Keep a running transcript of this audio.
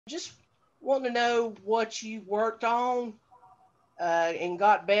Just want to know what you worked on and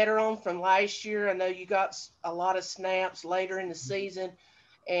got better on from last year. I know you got a lot of snaps later in the season,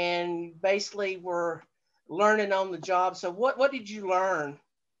 and basically were learning on the job. So what did you learn?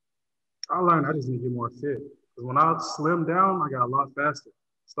 I learned I just need to get more fit. Because when I slimmed down, I got a lot faster.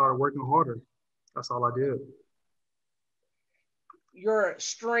 Started working harder. That's all I did. Your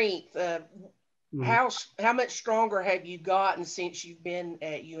strength. Mhm. How much stronger have you gotten since you've been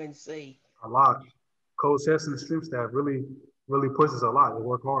at UNC? A lot. Coach Hess and the strength staff really pushes a lot. They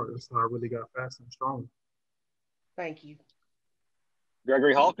work hard. That's how I really got faster and stronger. Thank you.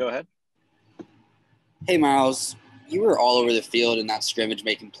 Gregory Hall, go ahead. Hey, Myles, you were all over the field in that scrimmage,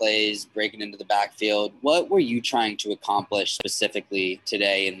 making plays, breaking into the backfield. What were you trying to accomplish specifically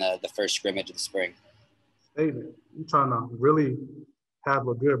today in the first scrimmage of the spring? Statement. I'm trying to really have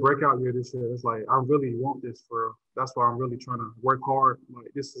a good breakout year this year. It's like I really want this for real. That's why I'm really trying to work hard.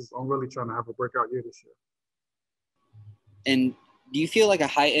 I'm really trying to have a breakout year this year. And do you feel like a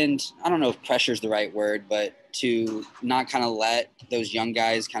heightened, I don't know if pressure is the right word, but to not kind of let those young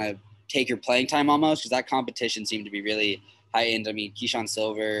guys kind of take your playing time almost? Because that competition seemed to be really heightened. I mean, Keyshawn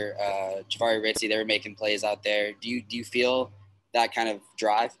Silver, Javari Ritzy, they were making plays out there. Do you feel that kind of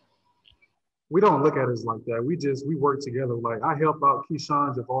drive? We don't look at it like that. We work together. Like I help out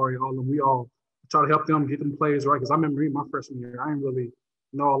Keyshawn, Javari, all of them. We all try to help them get them plays right. Because I remember my freshman year, I didn't really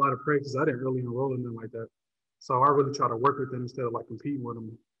know a lot of practice. I didn't really enroll in them like that. So I really try to work with them instead of like competing with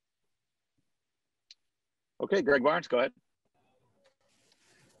them. Okay, Greg Barnes, go ahead.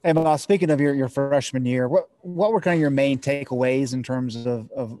 Hey, Myles, speaking of your freshman year, what were kind of your main takeaways in terms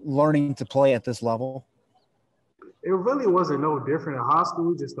of learning to play at this level? It really wasn't no different in high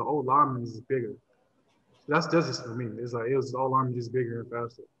school. Just the old lineman is bigger. That's just for me. It's like it was the old lineman just bigger and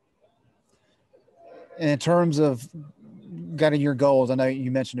faster. And in terms of getting your goals, I know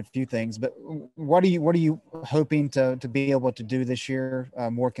you mentioned a few things, but what are you hoping to be able to do this year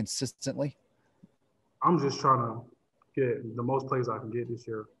more consistently? I'm just trying to get the most plays I can get this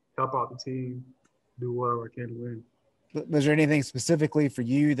year. Help out the team, do whatever I can to win. Was there anything specifically for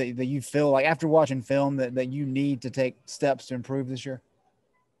you that you feel like after watching film that you need to take steps to improve this year?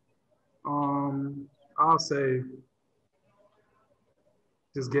 I'll say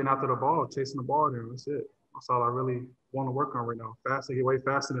just getting after the ball, chasing the ball there. That's it. That's all I really want to work on right now. Faster, get way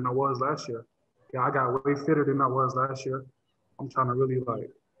faster than I was last year. Yeah, I got way fitter than I was last year. I'm trying to really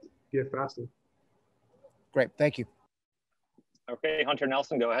get faster. Great. Thank you. Okay, Hunter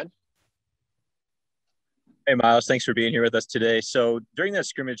Nelson, go ahead. Hey, Myles, thanks for being here with us today. So during that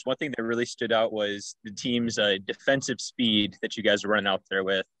scrimmage, one thing that really stood out was the team's defensive speed that you guys are running out there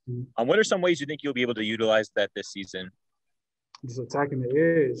with. What are some ways you think you'll be able to utilize that this season? Just attacking the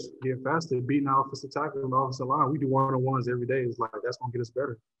edge, getting faster, beating our offensive tackle and the offensive line. We do one-on-ones every day. It's like that's going to get us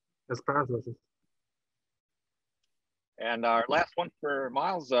better. That's pass rushers. And our last one for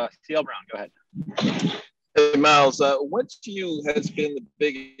Myles, CL Brown, go ahead. Hey, Myles, what to you has been the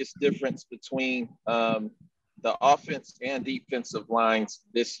biggest difference between the offense and defensive lines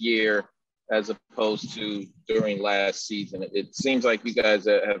this year as opposed to during last season? It seems like you guys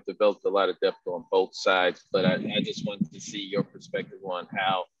have developed a lot of depth on both sides, but I just wanted to see your perspective on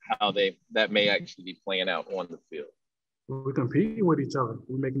how that may actually be playing out on the field. We're competing with each other.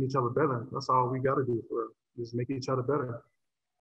 We're making each other better. That's all we got to do for just make each other better.